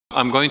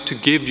I'm going to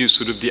give you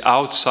sort of the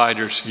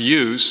outsider's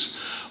views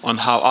on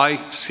how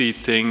I see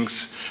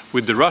things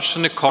with the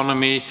Russian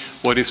economy,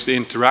 what is the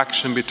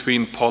interaction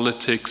between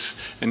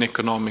politics and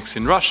economics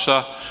in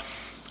Russia.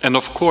 And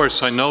of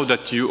course, I know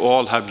that you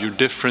all have your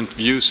different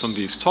views on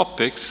these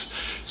topics,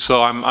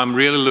 so I'm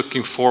really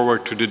looking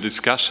forward to the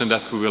discussion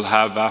that we will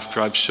have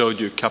after I've showed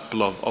you a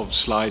couple of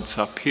slides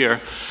up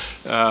here.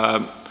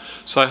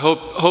 So I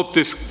hope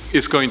this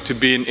is going to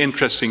be an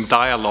interesting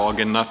dialogue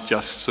and not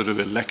just sort of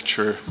a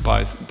lecture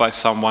by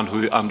someone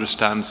who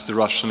understands the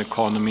Russian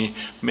economy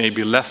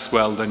maybe less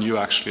well than you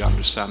actually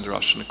understand the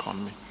Russian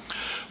economy.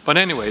 But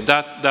anyway,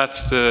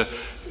 that's the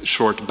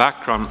short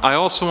background. I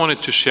also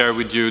wanted to share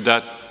with you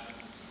that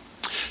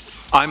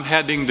I'm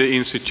heading the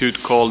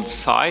institute called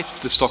SITE,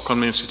 the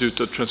Stockholm Institute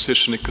of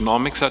Transition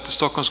Economics at the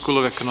Stockholm School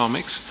of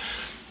Economics.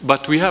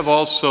 But we have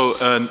also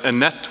a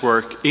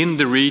network in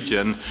the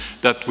region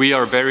that we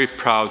are very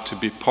proud to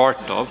be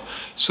part of.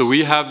 So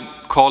we have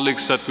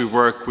colleagues that we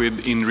work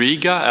with in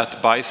Riga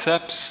at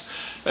Biceps,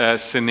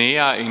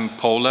 Senea in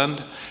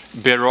Poland,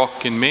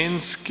 Berok in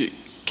Minsk,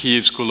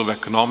 Kyiv School of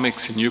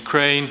Economics in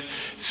Ukraine,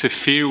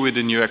 Sephir with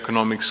the new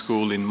economic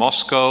school in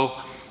Moscow,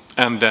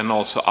 and then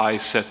also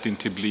ISET in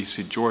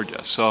Tbilisi,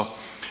 Georgia. So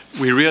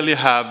we really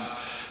have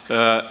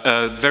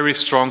a very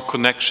strong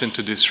connection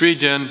to this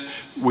region.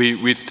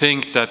 We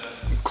think that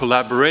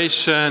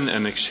collaboration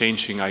and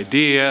exchanging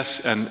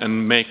ideas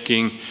and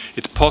making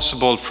it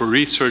possible for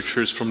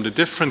researchers from the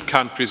different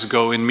countries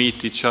go and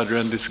meet each other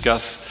and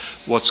discuss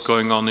what's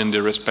going on in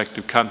their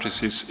respective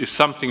countries is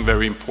something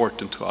very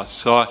important to us.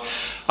 So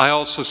I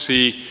also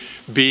see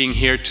being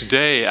here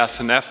today as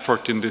an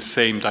effort in the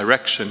same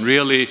direction,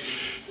 really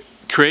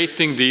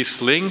creating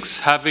these links,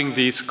 having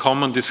these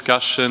common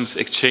discussions,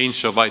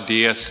 exchange of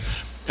ideas,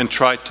 and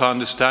try to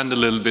understand a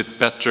little bit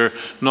better,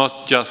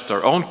 not just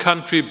our own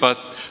country, but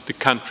the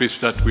countries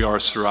that we are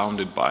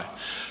surrounded by.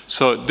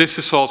 So this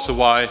is also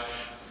why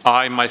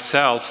I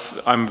myself,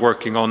 I'm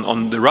working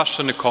on the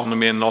Russian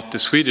economy and not the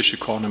Swedish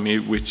economy,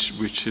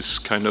 which is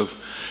kind of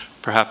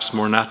perhaps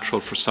more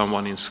natural for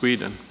someone in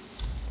Sweden.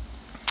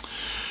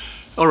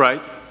 All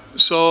right,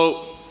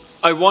 so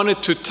I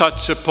wanted to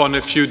touch upon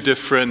a few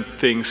different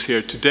things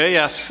here today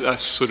as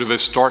sort of a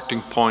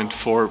starting point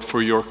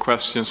for your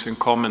questions and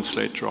comments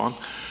later on.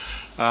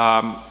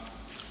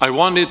 I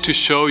wanted to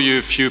show you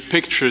a few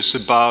pictures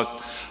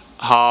about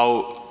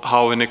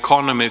how an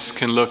economist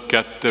can look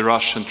at the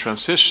Russian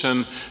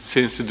transition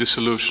since the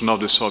dissolution of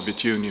the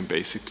Soviet Union,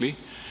 basically.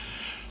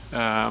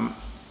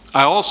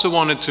 I also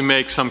wanted to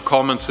make some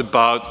comments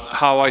about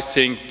how I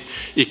think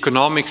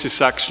economics is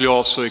actually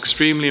also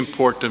extremely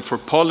important for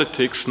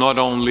politics, not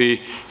only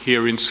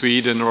here in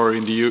Sweden or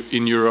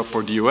in Europe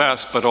or the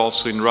US, but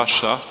also in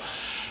Russia.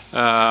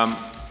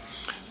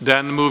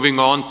 Then moving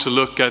on to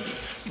look at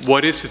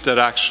what is it that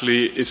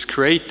actually is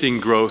creating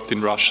growth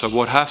in Russia,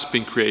 what has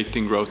been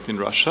creating growth in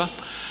Russia,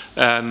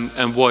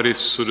 and what is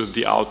sort of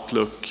the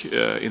outlook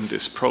in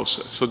this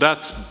process. So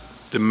that's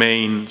the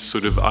main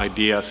sort of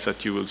ideas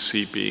that you will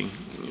see being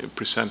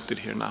presented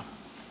here now.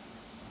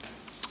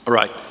 All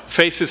right,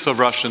 phases of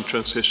Russian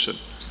transition.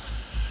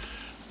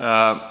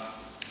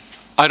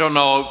 I don't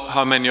know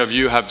how many of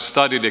you have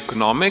studied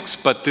economics,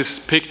 but this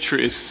picture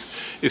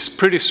is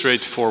pretty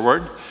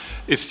straightforward.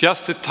 It's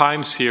just a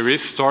time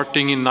series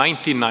starting in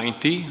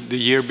 1990, the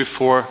year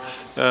before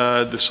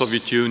the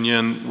Soviet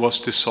Union was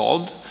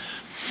dissolved.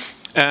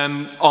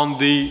 And on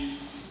the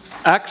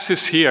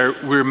axis here,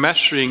 we're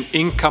measuring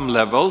income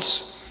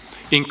levels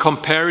in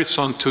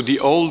comparison to the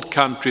old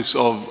countries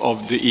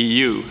of the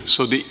EU,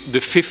 so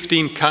the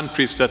 15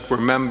 countries that were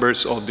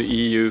members of the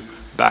EU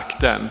back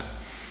then.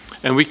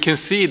 And we can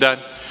see that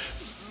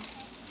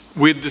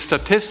with the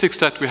statistics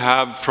that we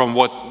have from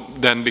what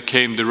then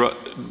became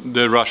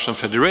the Russian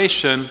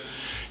Federation,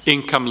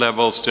 income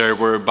levels there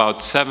were about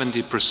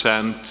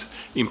 70%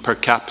 in per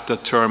capita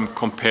term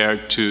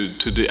compared to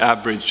the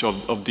average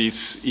of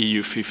these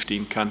EU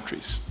 15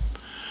 countries.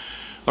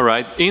 All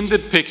right, in the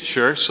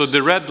picture, so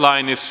the red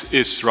line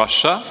is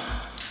Russia.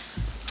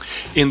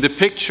 In the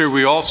picture,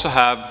 we also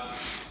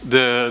have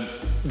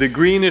the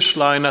greenish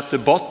line at the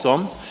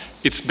bottom.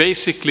 It's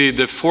basically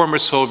the former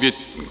Soviet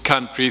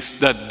countries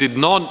that did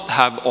not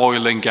have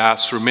oil and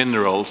gas or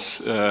minerals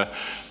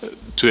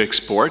to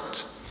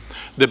export.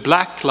 The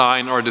black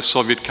line are the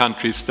Soviet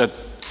countries that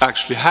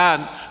actually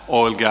had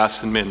oil,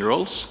 gas, and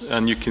minerals.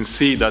 And you can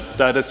see that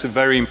that is a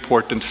very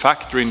important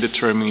factor in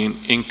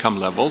determining income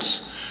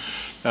levels.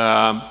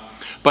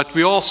 But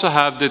we also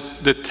have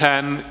the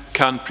 10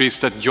 countries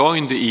that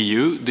joined the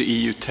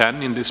EU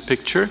 10 in this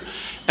picture,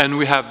 and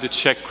we have the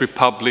Czech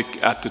Republic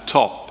at the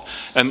top.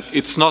 And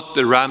it's not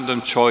a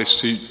random choice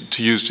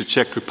to use the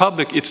Czech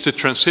Republic, it's the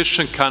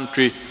transition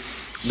country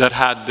that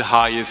had the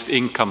highest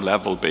income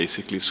level,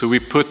 basically. So we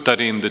put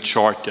that in the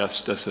chart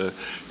just as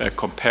a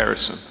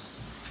comparison.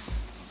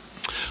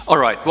 All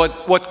right,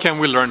 what can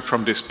we learn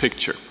from this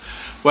picture?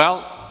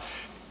 Well,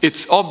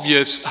 it's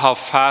obvious how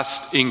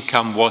fast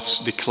income was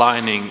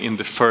declining in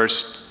the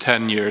first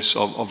 10 years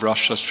of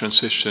Russia's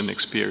transition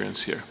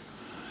experience here.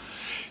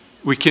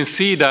 We can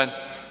see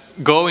that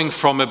going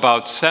from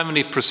about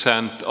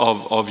 70%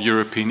 of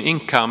European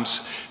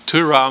incomes to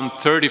around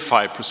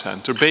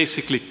 35%, or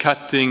basically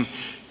cutting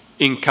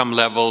income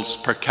levels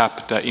per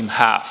capita in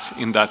half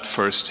in that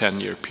first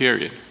 10-year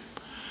period.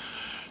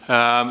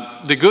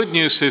 The good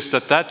news is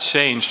that that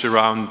changed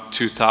around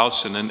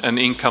 2000 and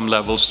income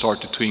levels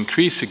started to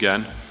increase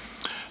again.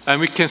 And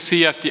we can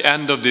see at the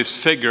end of this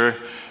figure,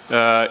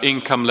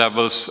 income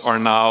levels are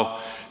now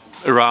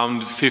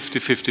around 50,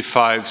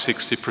 55,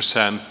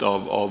 60%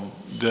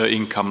 of the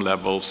income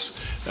levels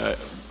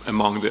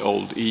among the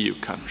old EU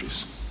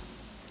countries.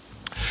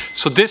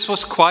 So this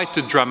was quite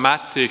a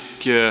dramatic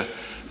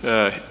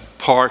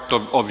part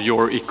of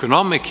your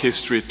economic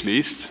history, at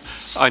least.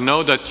 I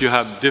know that you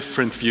have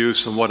different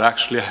views on what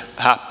actually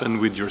happened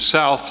with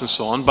yourself and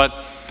so on,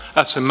 but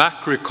as a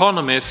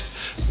macroeconomist,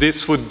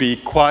 this would be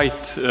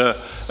quite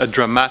a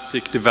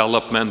dramatic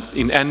development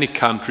in any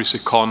country's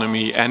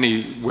economy,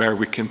 anywhere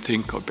we can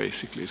think of,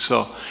 basically.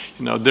 So,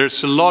 you know,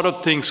 there's a lot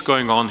of things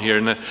going on here,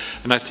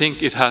 and I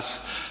think it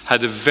has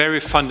had a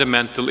very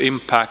fundamental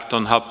impact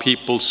on how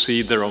people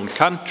see their own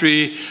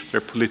country,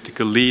 their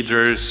political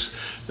leaders,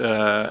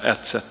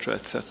 etc.,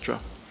 etc.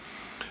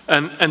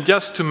 And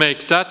just to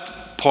make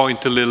that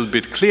point a little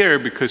bit clearer,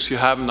 because you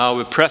have now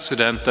a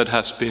president that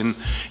has been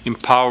in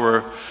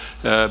power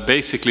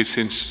basically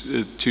since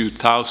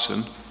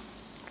 2000.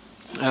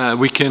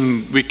 We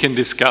can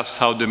discuss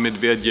how the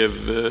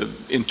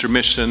Medvedev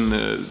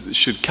intermission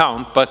should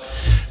count, but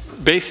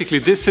basically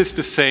this is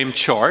the same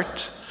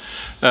chart,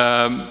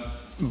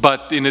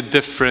 but in a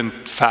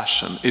different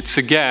fashion. It's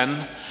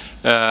again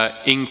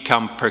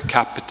income per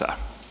capita.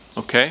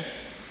 Okay.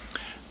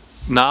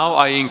 Now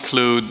I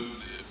include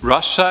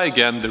Russia,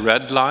 again the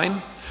red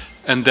line,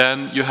 and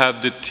then you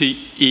have the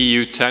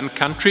EU 10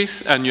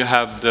 countries, and you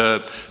have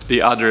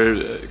the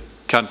other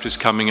countries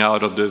coming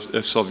out of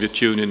the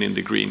Soviet Union in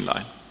the green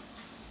line.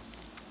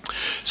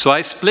 So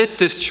I split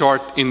this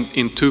chart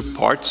in two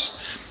parts.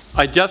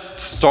 I just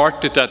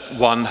started at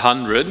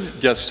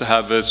 100 just to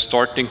have a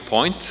starting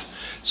point.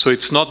 So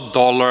it's not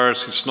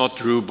dollars, it's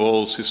not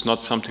rubles, it's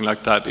not something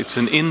like that. It's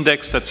an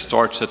index that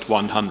starts at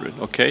 100,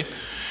 okay?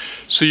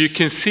 So you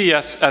can see,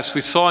 as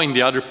we saw in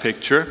the other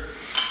picture,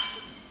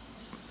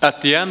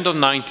 at the end of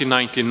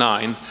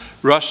 1999,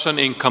 Russian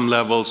income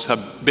levels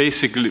have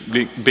basically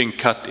been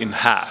cut in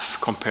half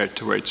compared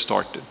to where it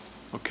started.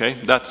 Okay,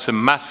 that's a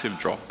massive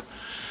drop.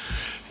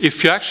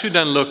 If you actually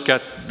then look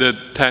at the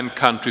 10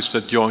 countries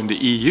that joined the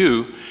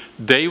EU,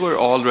 they were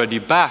already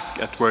back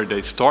at where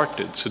they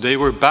started. So they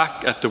were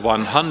back at the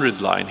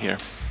 100 line here.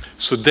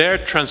 So their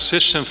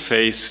transition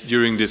phase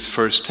during this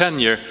first 10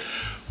 year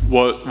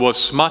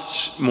was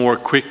much more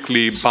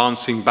quickly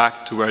bouncing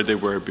back to where they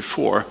were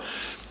before.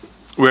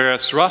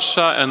 Whereas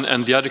Russia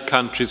and the other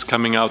countries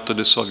coming out of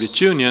the Soviet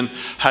Union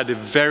had a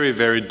very,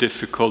 very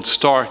difficult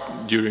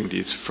start during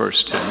these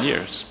first 10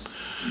 years.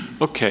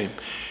 Okay,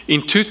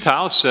 in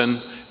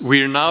 2000,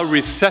 we're now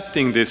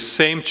resetting this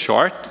same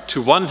chart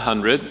to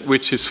 100,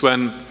 which is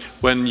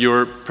when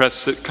your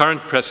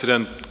current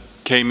president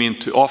came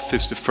into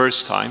office the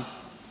first time.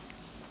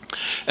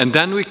 And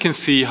then we can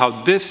see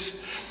how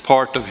this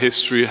part of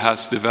history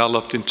has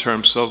developed in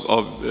terms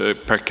of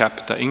per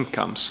capita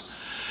incomes.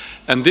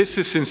 And this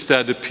is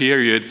instead a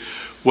period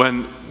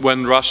when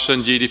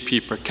Russian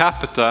GDP per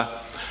capita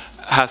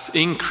has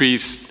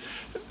increased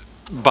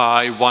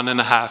by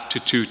 1.5 to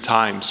 2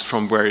 times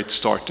from where it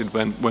started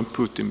when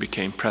Putin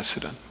became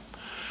president.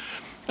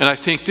 And I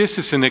think this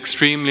is an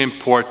extremely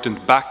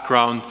important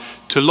background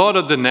to a lot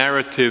of the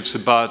narratives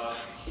about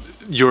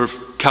your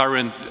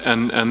current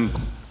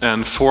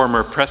and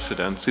former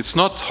presidents. It's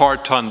not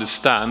hard to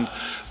understand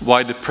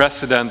why the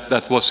president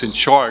that was in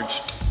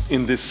charge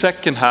in the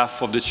second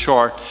half of the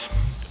chart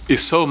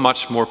is so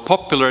much more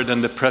popular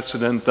than the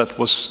president that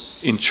was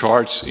in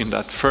charge in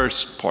that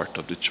first part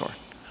of the chart.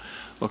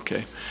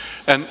 Okay,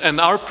 and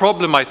our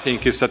problem, I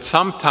think, is that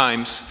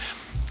sometimes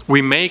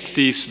we make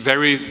these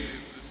very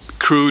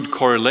crude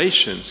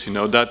correlations, you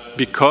know, that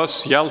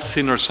because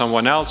Yeltsin or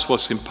someone else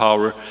was in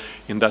power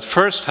in that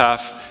first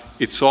half,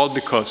 it's all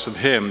because of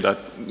him that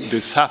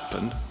this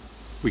happened.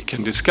 We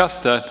can discuss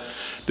that.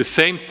 The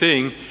same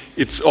thing,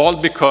 it's all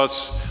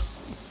because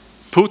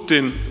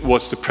Putin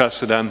was the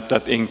president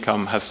that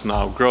income has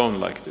now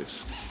grown like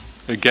this.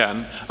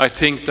 Again, I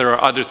think there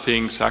are other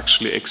things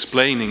actually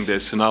explaining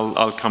this, and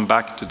I'll come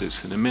back to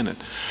this in a minute.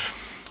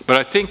 But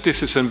I think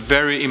this is a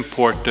very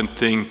important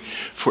thing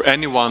for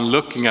anyone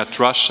looking at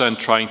Russia and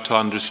trying to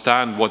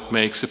understand what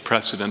makes a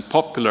president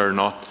popular or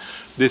not.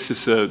 This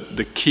is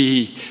the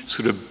key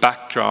sort of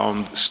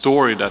background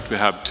story that we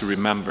have to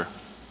remember,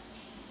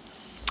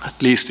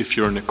 at least if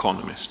you're an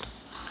economist.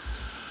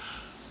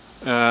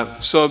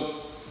 So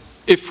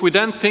if we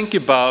then think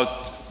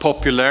about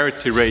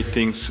popularity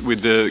ratings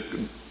with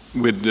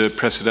the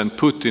President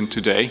Putin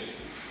today,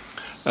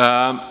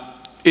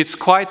 it's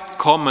quite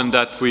common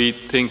that we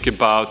think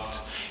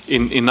about,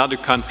 in other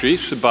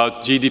countries,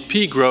 about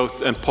GDP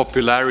growth and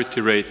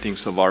popularity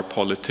ratings of our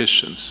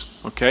politicians,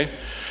 okay?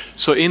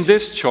 So in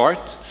this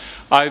chart,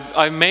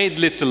 I've made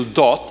little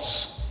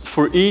dots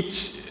for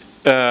each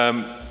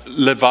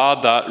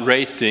Levada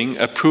rating,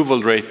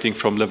 approval rating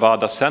from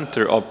Levada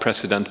Center of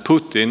President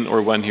Putin,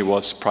 or when he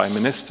was prime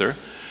minister.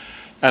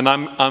 And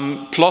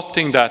I'm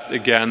plotting that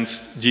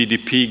against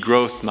GDP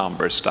growth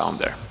numbers down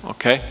there,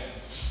 okay?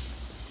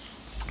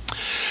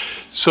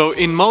 So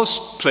in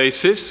most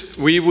places,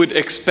 we would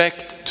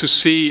expect to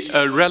see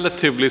a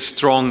relatively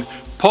strong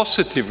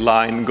positive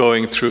line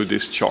going through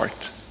this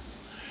chart.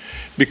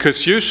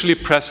 Because usually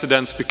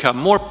presidents become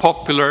more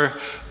popular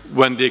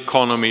when the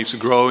economy is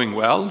growing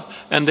well,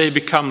 and they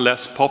become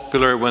less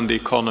popular when the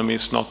economy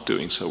is not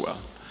doing so well.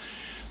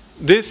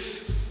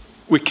 This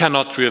we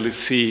cannot really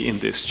see in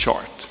this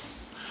chart.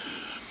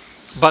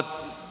 But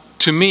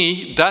to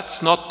me,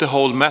 that's not the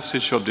whole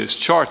message of this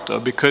chart, though,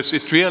 because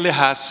it really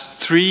has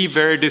three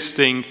very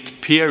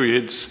distinct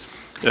periods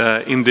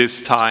in this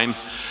time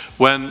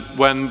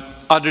when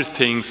other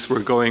things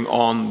were going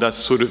on that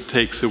sort of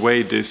takes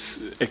away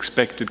this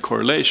expected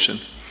correlation.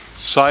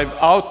 So I've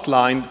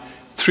outlined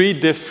three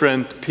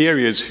different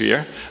periods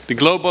here. The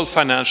global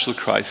financial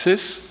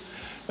crisis,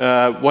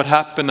 what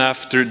happened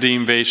after the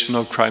invasion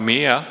of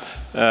Crimea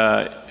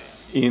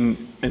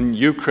in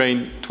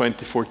Ukraine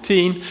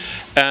 2014,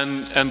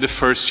 and the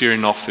first year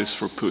in office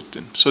for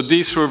Putin. So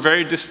these were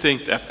very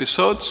distinct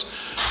episodes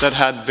that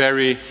had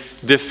very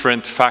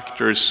different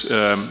factors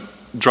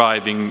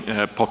driving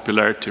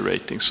popularity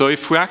ratings. So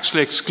if we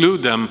actually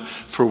exclude them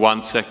for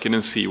 1 second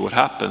and see what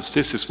happens,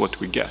 this is what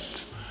we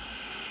get.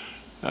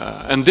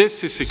 And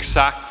this is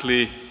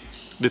exactly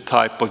the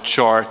type of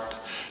chart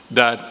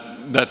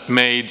that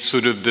made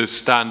sort of the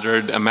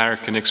standard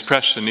American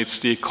expression. It's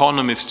the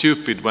economy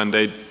stupid when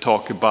they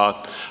talk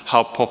about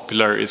how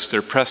popular is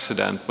their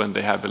president when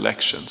they have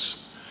elections.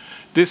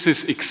 This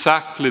is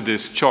exactly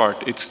this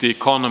chart. It's the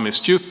economy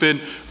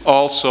stupid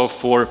also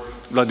for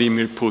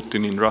Vladimir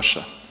Putin in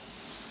Russia.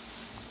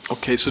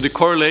 Okay, so the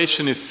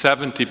correlation is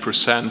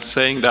 70%,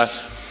 saying that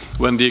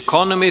when the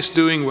economy is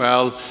doing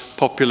well,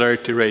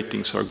 popularity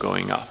ratings are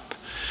going up.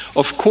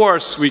 Of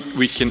course,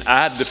 we can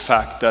add the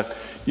fact that,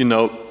 you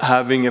know,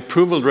 having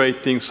approval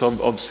ratings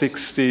of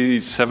 60,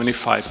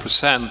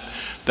 75%,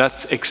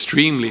 that's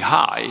extremely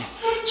high.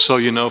 So,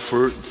 you know,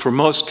 for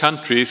most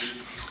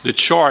countries, the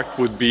chart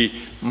would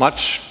be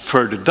much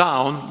further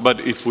down, but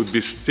it would be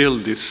still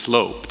this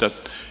slope that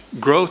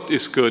growth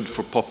is good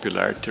for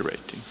popularity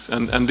ratings.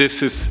 And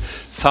this is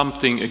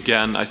something,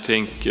 again, I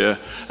think,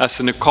 as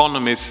an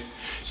economist,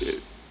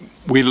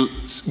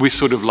 we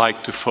sort of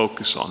like to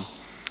focus on.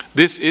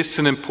 This is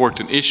an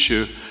important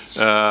issue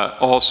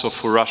also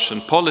for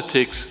Russian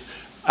politics.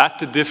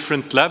 At a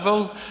different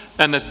level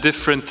and at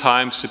different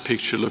times the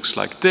picture looks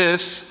like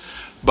this,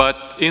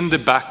 but in the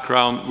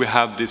background we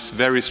have this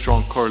very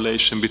strong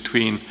correlation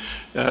between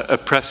a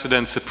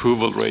president's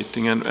approval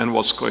rating and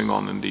what's going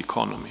on in the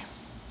economy.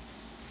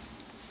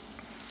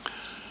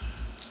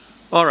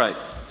 All right,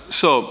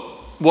 so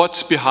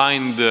what's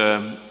behind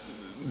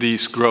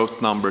these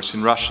growth numbers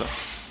in Russia?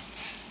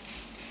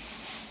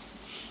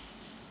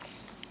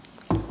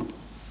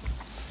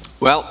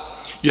 Well,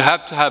 you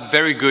have to have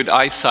very good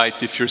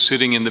eyesight if you're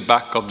sitting in the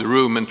back of the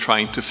room and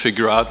trying to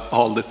figure out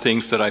all the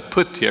things that I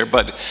put here.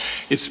 But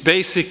it's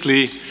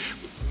basically,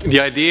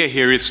 the idea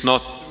here is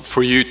not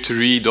for you to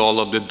read all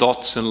of the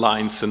dots and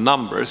lines and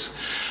numbers.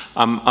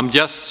 I'm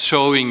just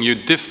showing you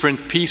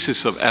different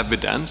pieces of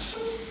evidence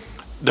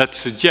that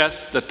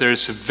suggest that there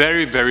is a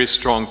very, very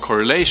strong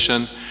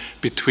correlation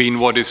between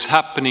what is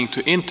happening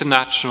to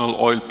international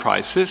oil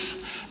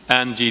prices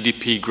and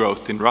GDP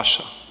growth in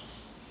Russia.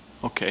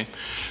 Okay,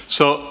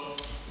 so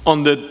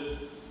on the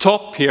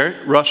top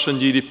here, Russian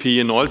GDP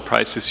and oil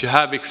prices, you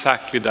have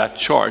exactly that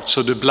chart.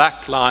 So the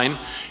black line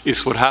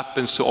is what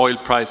happens to oil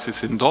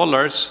prices in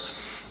dollars,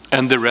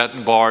 and the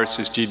red bars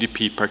is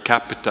GDP per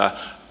capita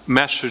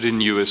measured in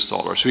US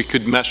dollars. We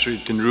could measure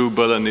it in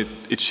ruble and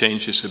it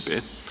changes a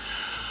bit.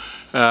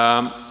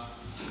 And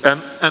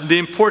the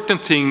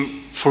important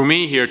thing for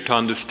me here to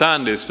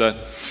understand is that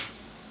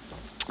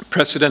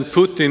President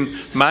Putin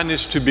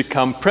managed to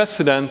become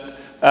president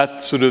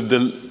at sort of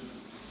the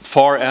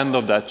far end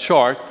of that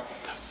chart,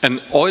 and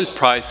oil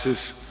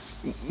prices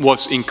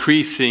was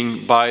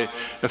increasing by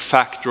a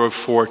factor of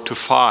 4 to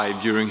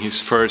 5 during his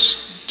first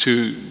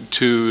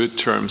two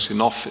terms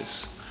in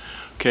office.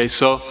 Okay,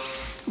 so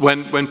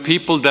when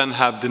people then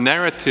have the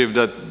narrative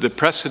that the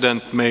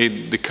president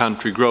made the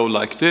country grow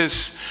like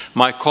this,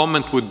 my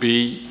comment would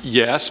be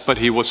yes, but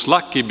he was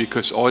lucky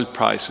because oil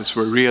prices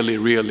were really,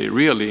 really,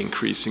 really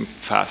increasing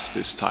fast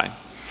this time.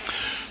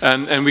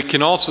 And we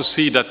can also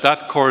see that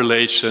that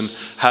correlation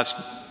has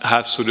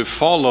sort of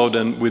followed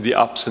and with the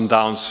ups and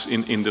downs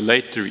in the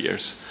later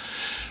years.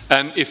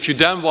 And if you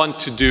then want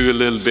to do a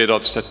little bit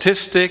of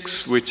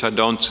statistics, which I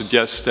don't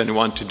suggest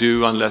anyone to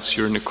do unless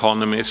you're an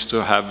economist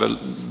or have a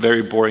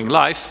very boring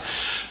life,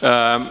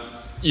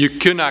 you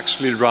can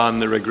actually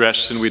run a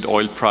regression with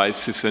oil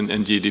prices and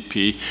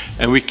GDP,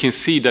 and we can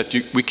see that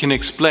we can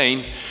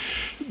explain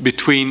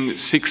between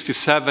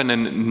 67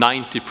 and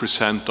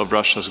 90% of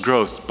Russia's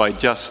growth by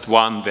just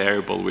one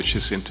variable, which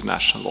is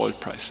international oil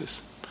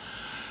prices.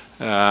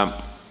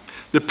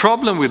 The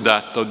problem with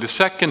that, though, the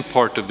second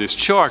part of this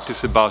chart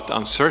is about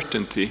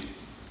uncertainty.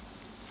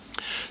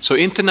 So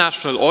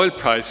international oil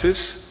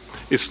prices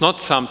is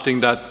not something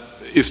that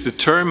is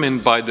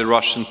determined by the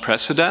Russian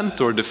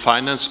president or the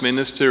finance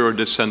minister or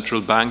the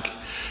central bank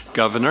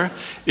governor.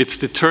 It's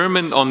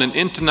determined on an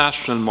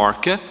international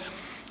market,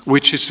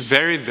 which is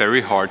very,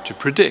 very hard to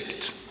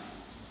predict.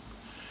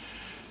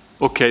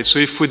 Okay, so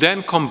if we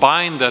then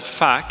combine that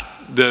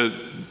fact, the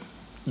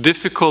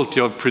difficulty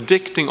of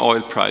predicting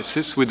oil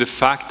prices with the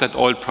fact that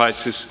oil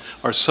prices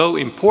are so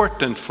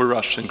important for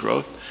Russian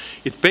growth,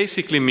 it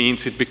basically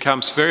means it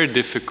becomes very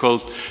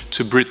difficult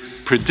to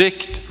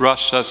predict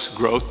Russia's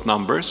growth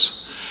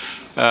numbers.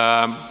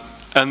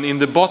 And in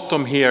the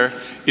bottom here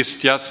is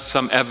just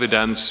some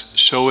evidence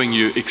showing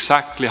you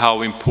exactly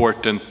how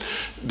important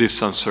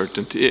this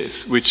uncertainty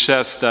is, which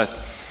says that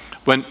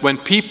when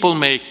people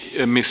make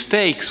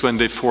mistakes when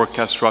they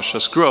forecast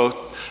Russia's growth,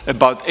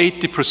 about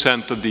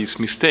 80% of these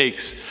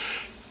mistakes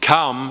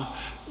come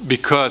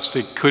because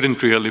they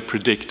couldn't really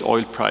predict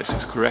oil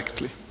prices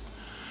correctly.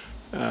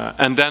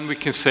 And then we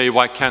can say,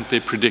 why can't they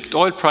predict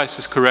oil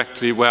prices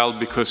correctly? Well,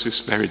 because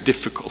it's very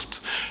difficult.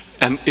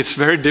 And it's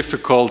very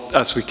difficult,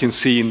 as we can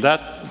see in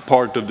that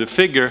part of the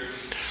figure,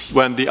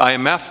 when the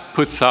IMF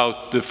puts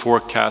out the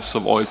forecasts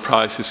of oil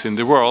prices in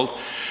the world,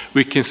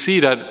 we can see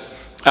that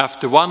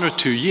after 1 or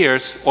 2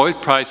 years, oil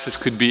prices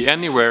could be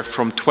anywhere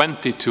from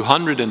 20 to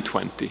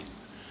 120.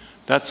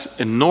 That's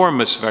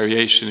enormous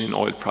variation in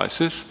oil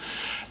prices.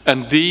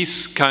 And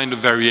these kind of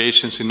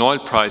variations in oil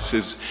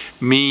prices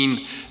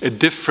mean a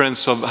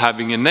difference of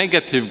having a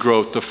negative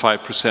growth of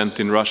 5%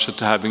 in Russia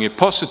to having a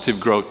positive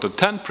growth of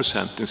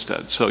 10%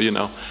 instead. So, you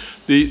know,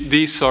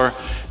 these are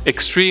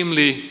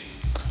extremely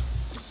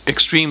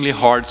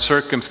hard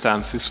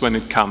circumstances when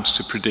it comes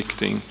to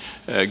predicting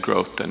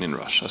growth then in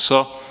Russia.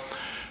 So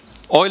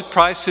oil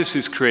prices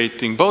is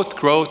creating both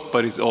growth,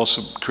 but it's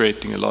also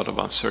creating a lot of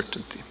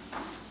uncertainty.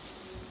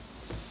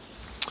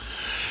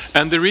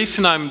 And the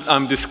reason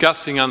I'm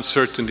discussing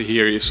uncertainty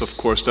here is, of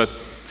course, that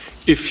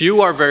if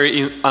you are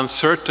very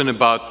uncertain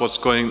about what's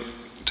going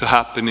to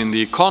happen in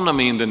the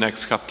economy in the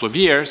next couple of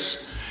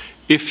years,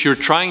 if you're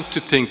trying to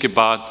think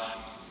about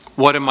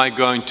what am I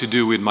going to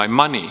do with my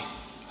money,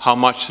 how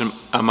much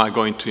am I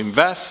going to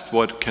invest,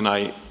 what can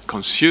I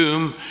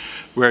consume,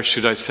 where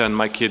should I send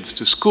my kids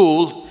to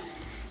school,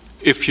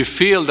 if you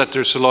feel that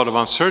there's a lot of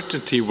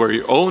uncertainty where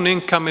your own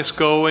income is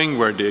going,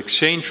 where the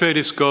exchange rate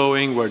is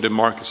going, where the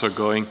markets are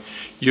going,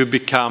 you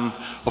become,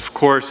 of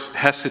course,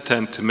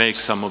 hesitant to make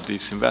some of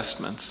these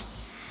investments.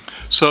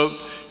 So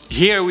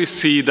here we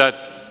see that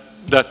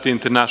the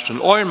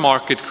international oil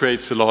market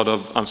creates a lot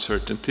of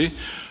uncertainty.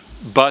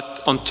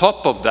 But on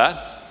top of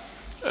that,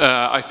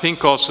 I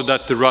think also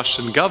that the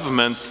Russian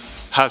government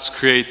has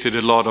created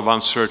a lot of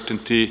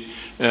uncertainty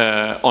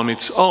on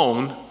its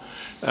own.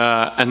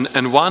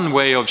 And one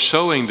way of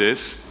showing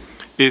this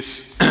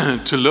is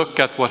to look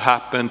at what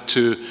happened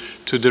to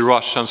the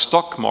Russian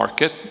stock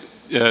market,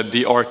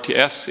 the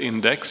RTS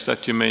index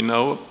that you may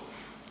know.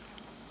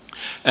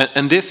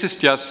 And this is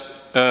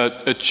just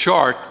a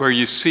chart where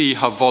you see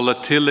how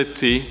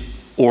volatility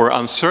or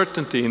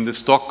uncertainty in the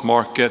stock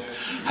market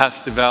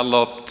has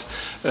developed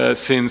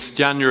since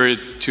January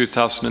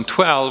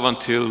 2012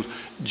 until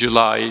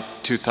July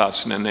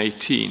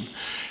 2018.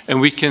 And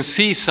we can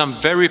see some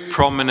very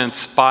prominent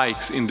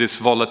spikes in this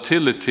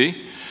volatility.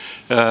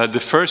 The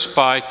first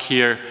spike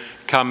here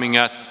coming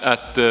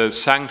at the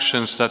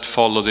sanctions that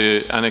follow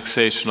the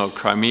annexation of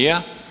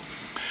Crimea.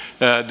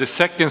 The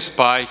second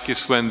spike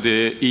is when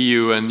the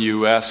EU and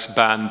US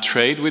banned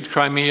trade with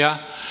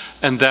Crimea.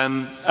 And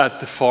then at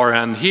the far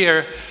end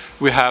here,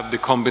 we have the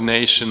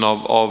combination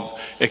of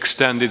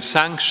extended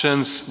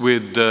sanctions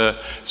with the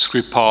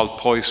Skripal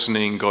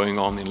poisoning going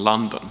on in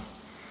London.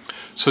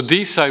 So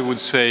these, I would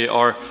say,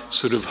 are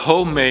sort of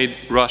homemade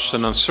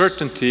Russian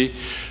uncertainty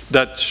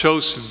that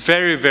shows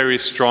very, very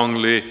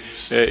strongly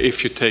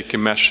if you take a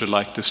measure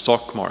like the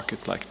stock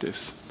market like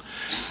this.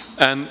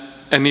 And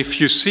if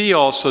you see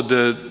also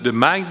the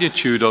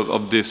magnitude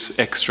of this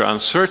extra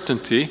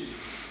uncertainty,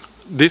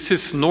 this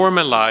is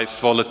normalized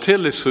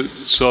volatility.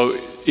 So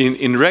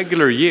in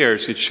regular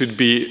years, it should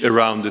be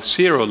around the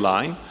 0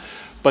 line.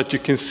 But you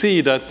can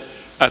see that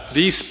at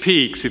these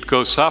peaks, it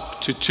goes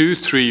up to 2,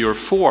 3, or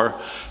 4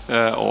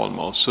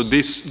 almost. So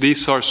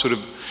these are sort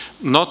of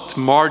not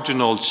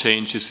marginal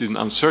changes in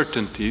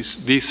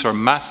uncertainties. These are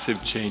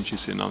massive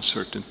changes in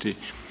uncertainty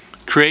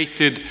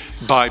created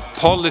by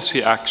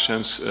policy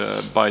actions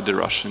by the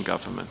Russian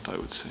government, I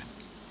would say.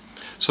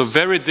 So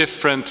very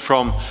different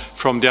from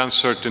the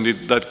uncertainty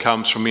that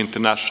comes from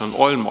international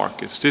oil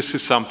markets. This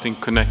is something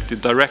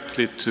connected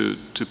directly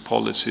to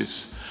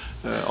policies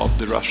of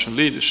the Russian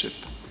leadership.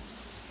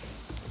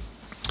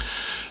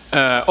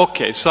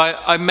 Okay, so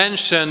I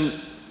mentioned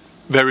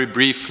very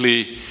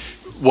briefly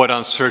what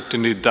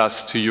uncertainty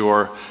does to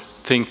your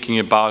thinking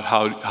about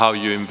how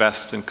you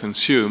invest and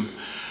consume.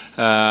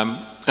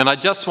 And I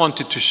just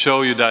wanted to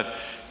show you that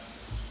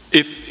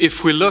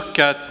if we look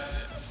at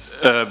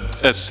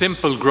a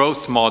simple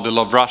growth model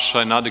of Russia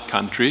and other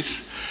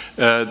countries,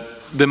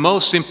 the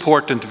most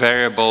important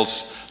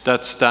variables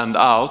that stand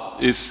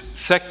out is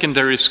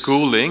secondary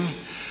schooling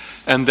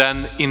and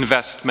then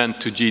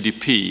investment to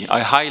GDP.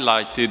 I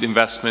highlighted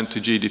investment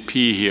to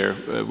GDP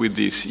here with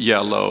these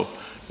yellow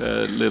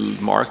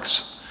little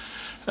marks.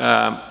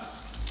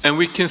 And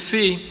we can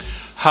see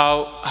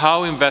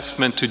how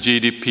investment to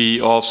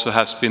GDP also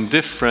has been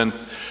different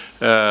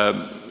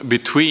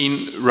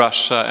between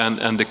Russia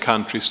and the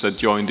countries that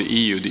joined the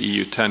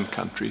EU 10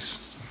 countries.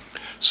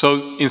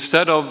 So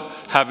instead of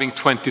having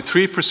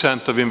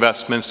 23% of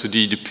investments to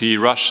GDP,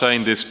 Russia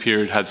in this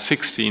period had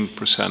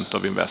 16%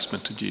 of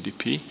investment to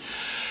GDP.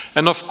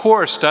 And of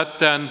course, that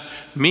then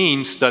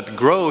means that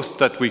growth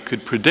that we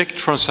could predict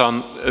from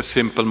a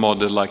simple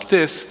model like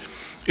this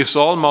is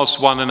almost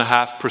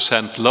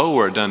 1.5%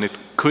 lower than it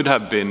could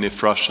have been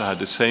if Russia had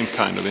the same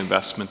kind of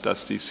investment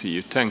as these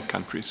EU 10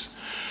 countries.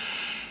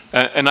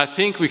 And I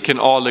think we can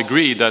all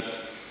agree that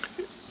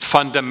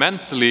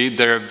fundamentally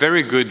there are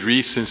very good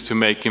reasons to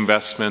make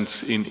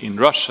investments in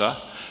Russia,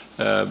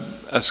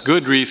 as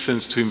good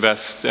reasons to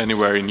invest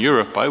anywhere in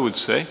Europe, I would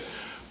say.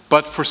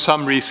 But for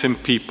some reason,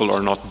 people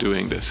are not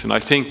doing this. And I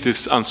think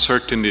this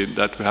uncertainty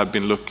that we have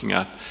been looking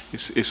at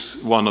is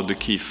one of the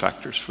key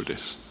factors for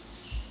this.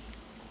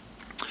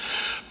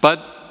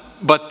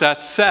 But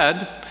that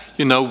said,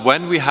 you know,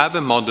 when we have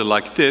a model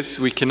like this,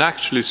 we can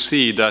actually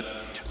see that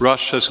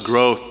Russia's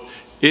growth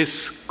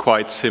is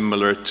quite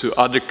similar to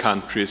other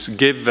countries,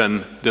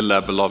 given the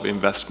level of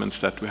investments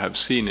that we have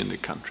seen in the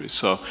country.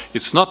 So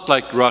it's not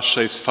like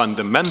Russia is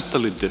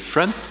fundamentally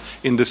different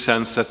in the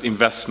sense that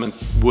investment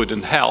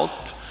wouldn't help.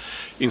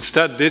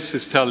 Instead, this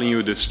is telling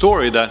you the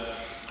story that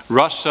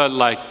Russia,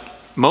 like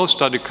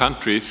most other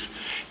countries,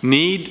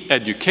 need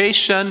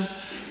education,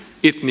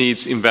 it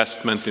needs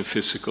investment in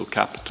physical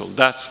capital.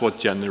 That's what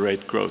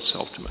generates growth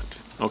ultimately.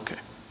 Okay.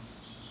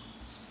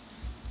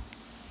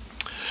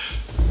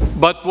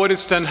 But what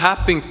is then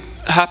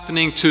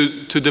happening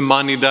to the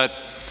money that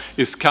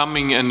is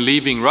coming and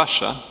leaving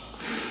Russia?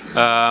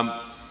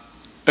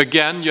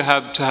 Again, you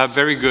have to have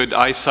very good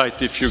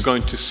eyesight if you're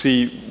going to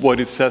see what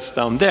it says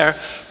down there.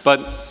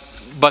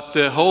 But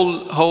the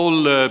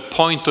whole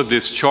point of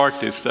this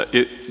chart is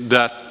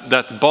that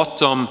that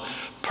bottom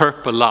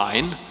purple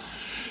line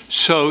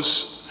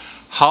shows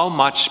how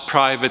much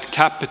private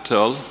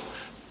capital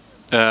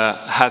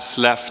has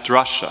left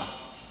Russia.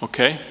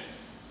 Okay?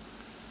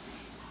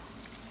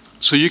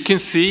 So you can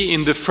see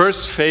in the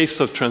first phase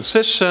of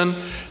transition,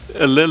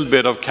 a little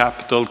bit of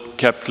capital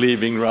kept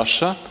leaving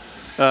Russia,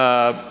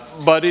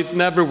 but it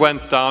never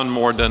went down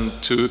more than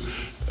to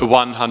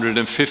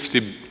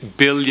 150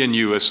 billion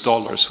US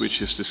dollars,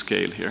 which is the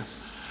scale here.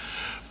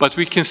 But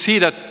we can see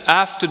that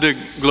after the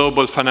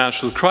global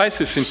financial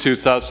crisis in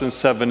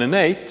 2007 and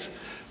 8,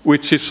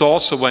 which is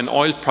also when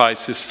oil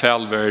prices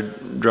fell very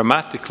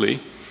dramatically,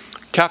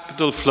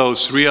 capital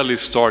flows really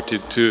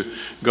started to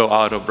go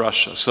out of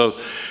Russia. So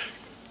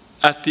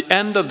at the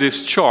end of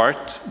this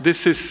chart,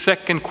 this is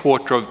second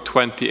quarter of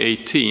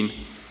 2018,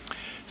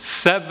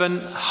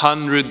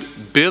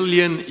 700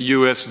 billion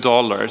US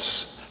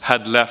dollars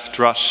had left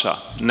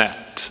Russia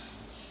net.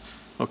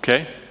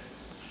 Okay?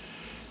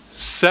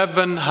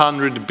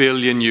 700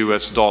 billion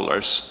US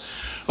dollars.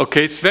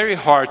 Okay, it's very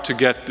hard to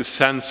get the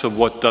sense of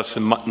what does a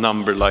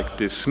number like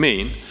this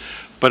mean,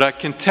 but I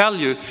can tell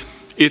you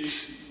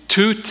it's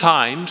 2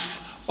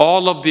 times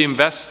all of the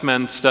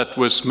investments that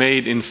was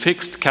made in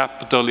fixed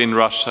capital in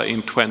Russia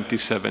in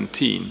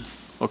 2017,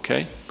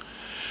 okay?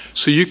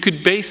 So you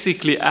could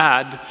basically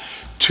add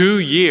 2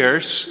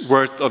 years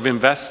worth of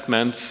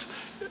investments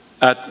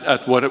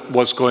at what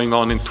was going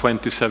on in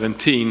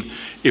 2017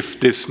 if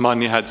this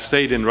money had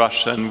stayed in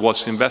Russia and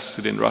was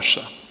invested in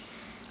Russia.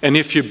 And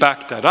if you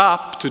back that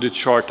up to the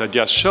chart I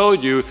just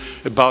showed you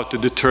about the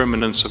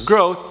determinants of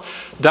growth,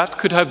 that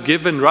could have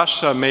given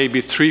Russia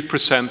maybe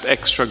 3%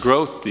 extra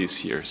growth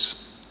these years.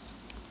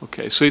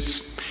 Okay, so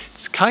it's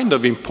kind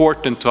of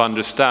important to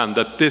understand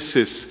that this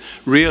is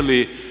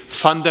really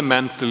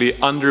fundamentally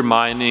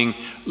undermining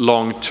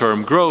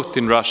long-term growth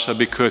in Russia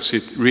because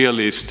it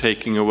really is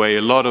taking away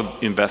a lot of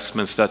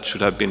investments that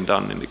should have been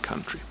done in the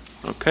country.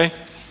 Okay?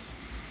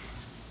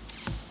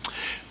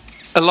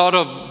 A lot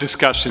of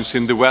discussions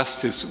in the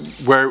West is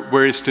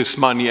where is this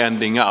money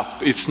ending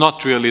up? It's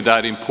not really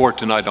that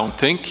important, I don't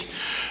think.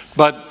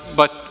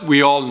 But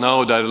we all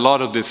know that a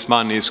lot of this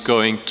money is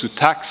going to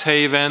tax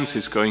havens,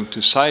 it's going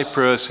to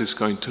Cyprus, it's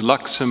going to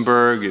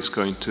Luxembourg, it's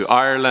going to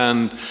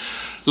Ireland.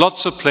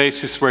 Lots of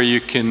places where you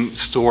can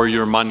store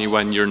your money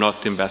when you're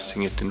not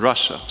investing it in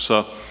Russia.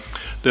 So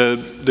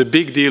the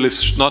big deal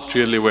is not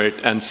really where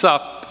it ends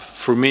up.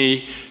 For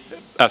me,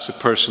 as a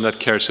person that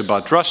cares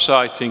about Russia,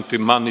 I think the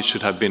money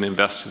should have been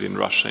invested in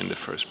Russia in the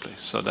first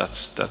place. So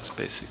that's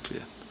basically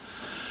it.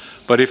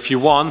 But if you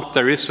want,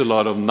 there is a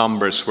lot of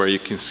numbers where you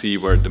can see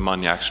where the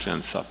money actually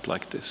ends up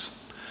like this.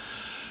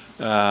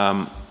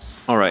 All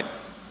right.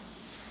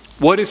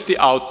 What is the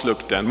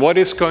outlook then? What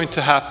is going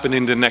to happen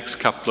in the next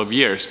couple of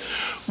years?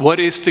 What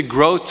is the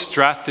growth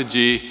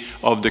strategy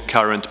of the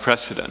current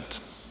president?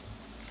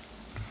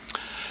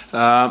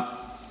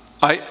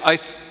 I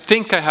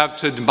think I have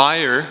to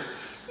admire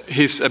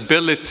his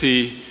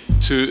ability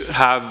to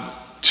have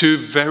two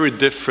very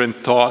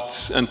different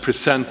thoughts and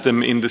present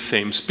them in the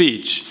same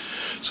speech.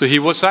 So he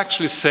was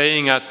actually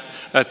saying at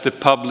the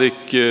public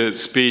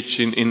speech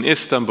in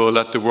Istanbul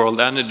at the World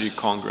Energy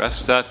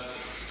Congress that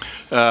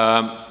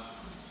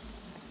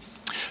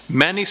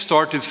many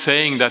started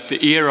saying that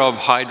the era of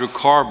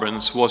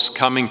hydrocarbons was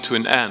coming to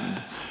an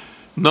end.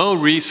 No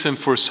reason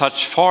for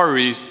such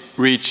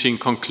far-reaching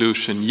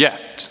conclusion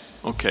yet.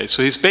 Okay,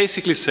 so he's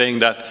basically saying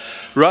that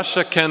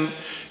Russia can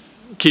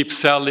keep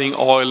selling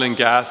oil and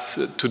gas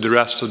to the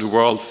rest of the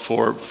world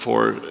for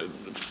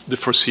the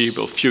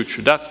foreseeable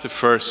future. That's the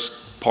first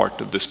part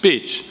of the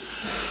speech.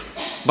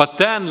 But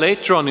then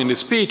later on in the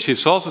speech,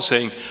 he's also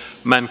saying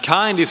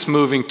mankind is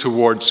moving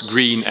towards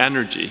green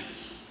energy.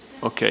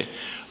 Okay,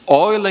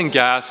 oil and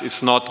gas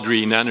is not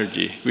green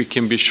energy. We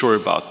can be sure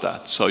about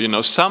that. So, you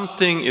know,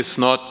 something is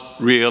not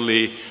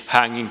really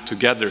hanging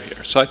together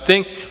here. So I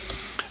think,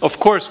 of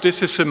course,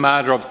 this is a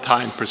matter of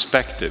time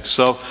perspective.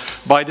 So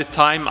by the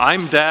time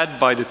I'm dead,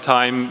 by the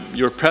time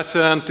your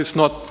president is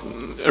not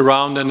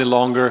around any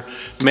longer,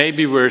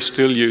 maybe we're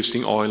still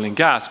using oil and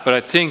gas. But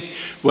I think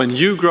when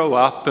you grow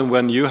up and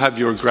when you have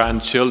your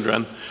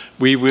grandchildren,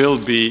 we will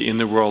be in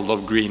the world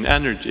of green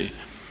energy.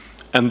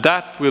 And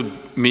that will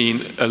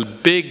mean a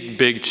big,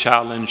 big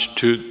challenge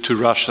to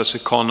Russia's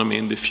economy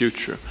in the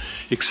future.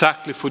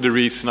 Exactly for the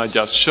reason I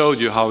just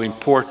showed you how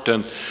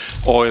important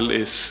oil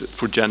is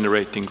for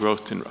generating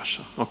growth in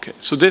Russia. Okay,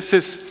 so this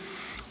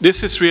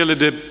is really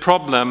the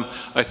problem,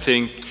 I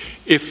think.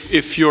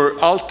 If your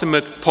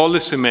ultimate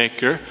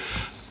policymaker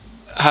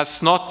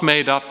has not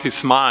made up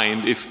his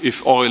mind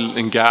if oil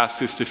and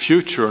gas is the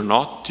future or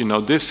not, you know,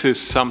 this is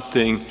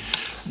something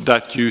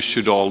that you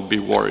should all be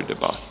worried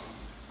about.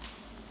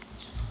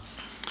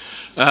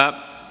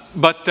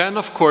 But then,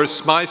 of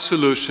course, my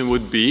solution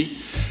would be,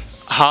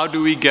 how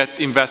do we get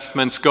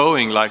investments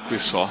going like we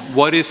saw?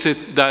 What is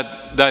it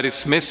that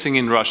is missing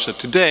in Russia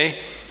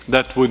today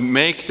that would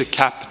make the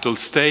capital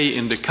stay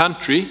in the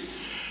country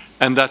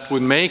and that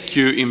would make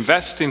you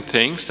invest in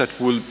things that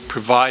will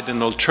provide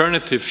an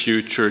alternative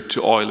future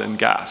to oil and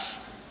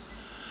gas?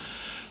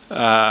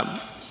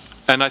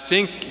 And I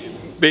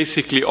think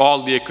basically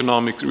all the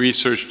economic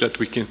research that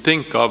we can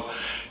think of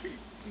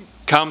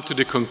come to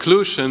the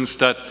conclusions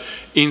that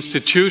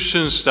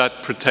institutions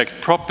that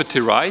protect property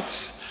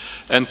rights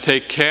and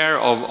take care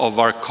of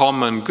our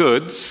common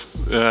goods,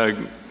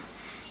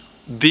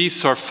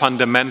 these are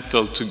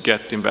fundamental to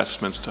get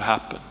investments to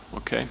happen,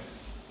 okay?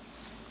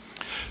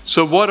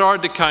 So what are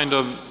the kind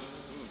of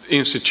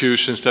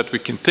institutions that we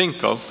can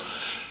think of?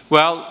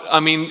 Well, I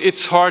mean,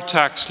 it's hard to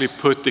actually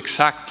put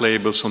exact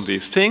labels on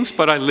these things,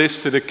 but I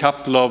listed a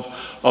couple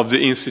of the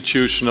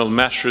institutional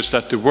measures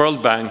that the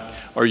World Bank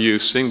are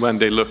using when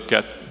they look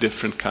at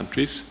different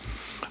countries.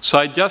 So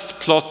I just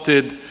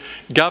plotted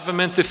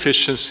government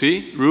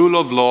efficiency, rule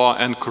of law,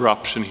 and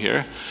corruption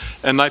here.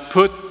 And I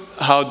put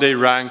how they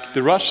rank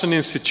the Russian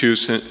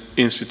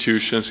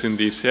institutions in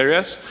these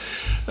areas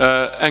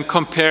and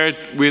compared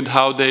with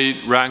how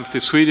they rank the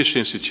Swedish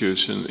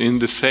institution in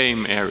the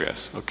same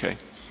areas, okay?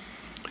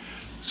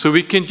 So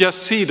we can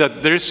just see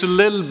that there's a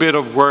little bit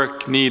of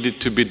work needed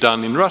to be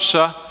done in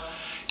Russia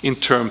in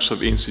terms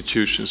of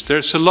institutions.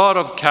 There's a lot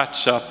of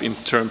catch-up in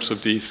terms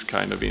of these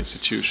kind of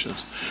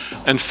institutions.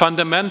 And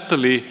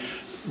fundamentally,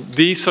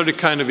 these are the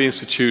kind of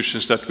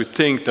institutions that we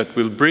think that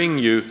will bring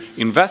you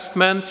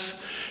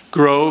investments,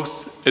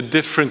 growth, a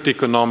different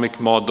economic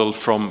model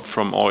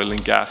from oil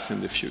and gas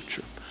in the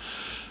future.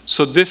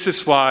 So this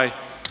is why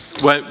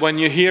when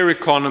you hear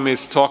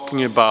economists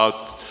talking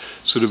about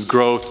sort of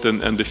growth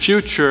and the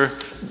future,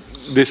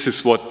 this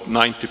is what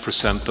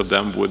 90% of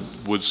them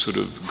would sort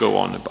of go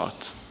on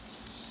about.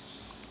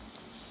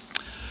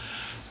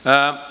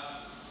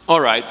 All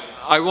right,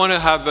 I want to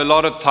have a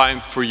lot of time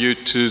for you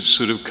to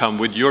sort of come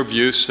with your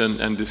views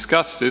and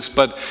discuss this,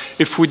 but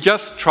if we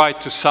just try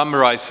to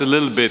summarize a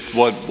little bit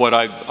what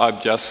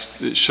I've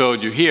just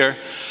showed you here,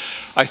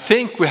 I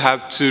think we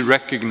have to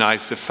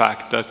recognize the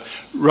fact that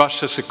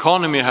Russia's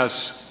economy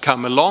has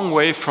come a long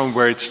way from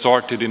where it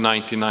started in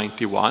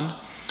 1991.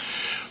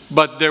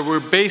 But there were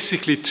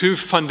basically two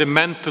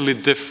fundamentally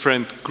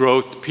different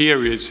growth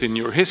periods in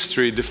your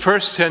history. The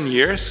first 10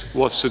 years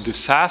was a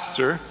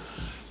disaster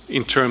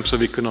in terms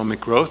of economic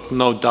growth,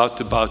 no doubt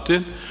about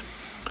it.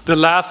 The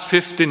last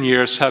 15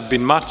 years have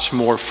been much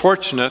more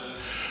fortunate,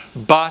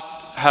 but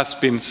has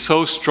been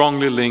so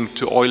strongly linked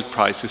to oil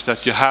prices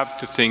that you have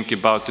to think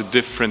about a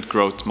different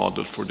growth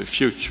model for the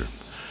future.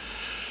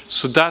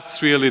 So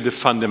that's really the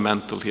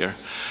fundamental here.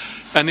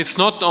 And it's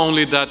not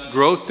only that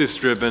growth is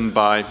driven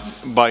by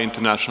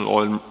international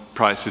oil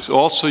prices,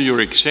 also your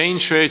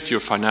exchange rate, your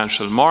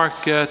financial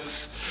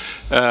markets,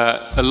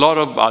 a lot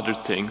of other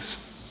things.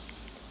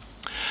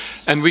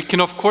 And we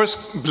can, of course,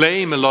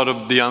 blame a lot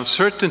of the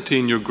uncertainty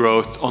in your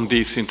growth on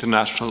these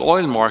international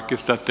oil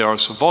markets, that they are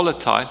so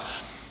volatile.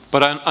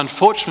 But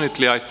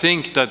unfortunately, I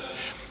think that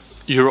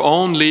your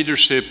own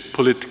leadership,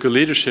 political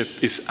leadership,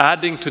 is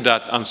adding to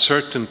that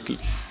uncertainty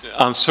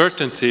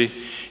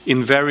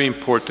in very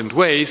important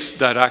ways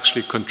that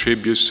actually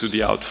contributes to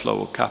the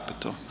outflow of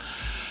capital.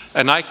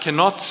 And I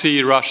cannot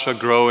see Russia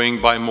growing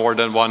by more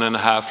than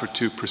 1.5 or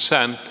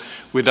 2%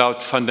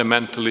 without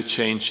fundamentally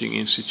changing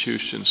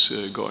institutions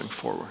going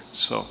forward.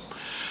 So,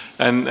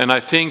 and I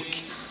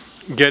think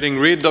getting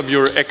rid of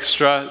your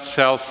extra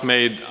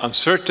self-made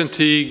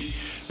uncertainty,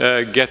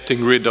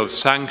 getting rid of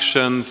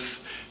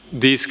sanctions,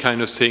 these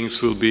kind of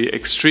things will be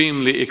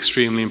extremely,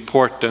 extremely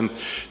important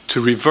to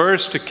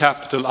reverse the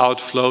capital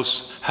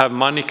outflows, have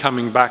money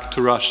coming back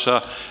to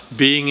Russia,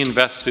 being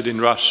invested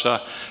in Russia,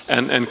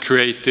 and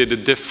created a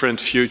different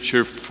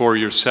future for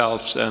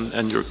yourselves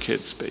and your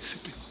kids,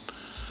 basically.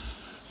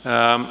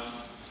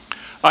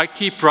 I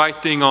keep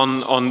writing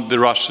on the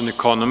Russian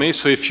economy,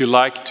 so if you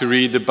like to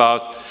read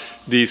about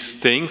these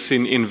things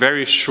in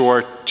very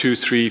short 2,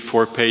 3,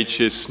 4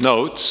 pages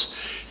notes,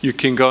 you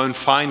can go and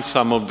find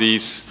some of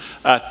these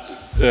at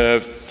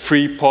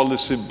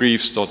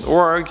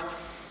freepolicybriefs.org.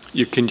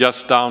 You can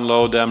just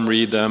download them,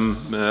 read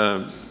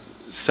them,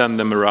 send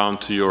them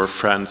around to your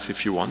friends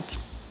if you want.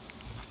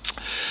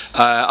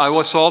 I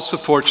was also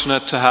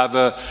fortunate to have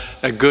a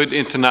good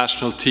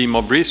international team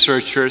of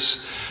researchers,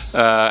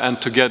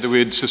 and together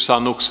with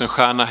Susanne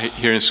Oxenstierna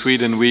here in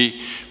Sweden,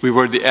 we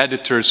were the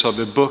editors of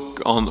a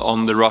book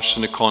on the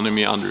Russian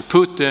economy under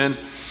Putin.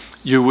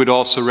 You would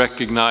also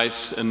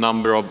recognize a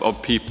number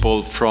of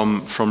people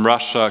from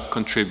Russia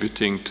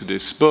contributing to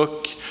this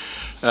book.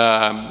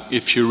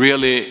 If you're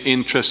really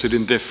interested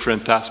in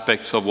different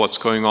aspects of what's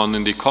going on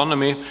in the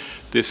economy,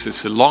 this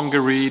is a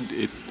longer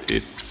read.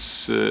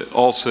 It's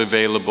also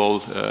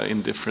available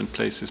in different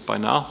places by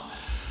now.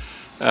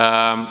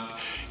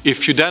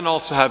 If you then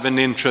also have an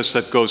interest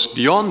that goes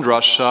beyond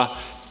Russia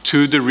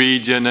to the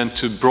region and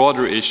to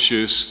broader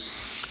issues,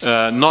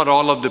 not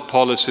all of the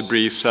policy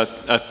briefs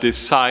at this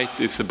site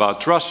is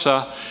about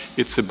Russia.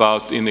 It's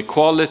about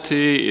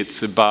inequality,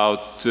 it's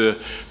about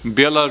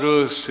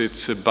Belarus,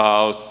 it's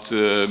about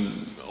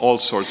all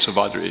sorts of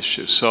other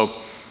issues. So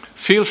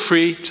feel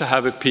free to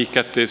have a peek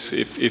at this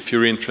if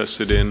you're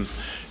interested in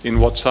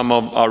what some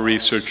of our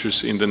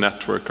researchers in the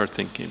network are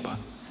thinking about.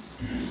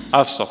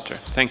 I'll stop there.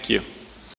 Thank you.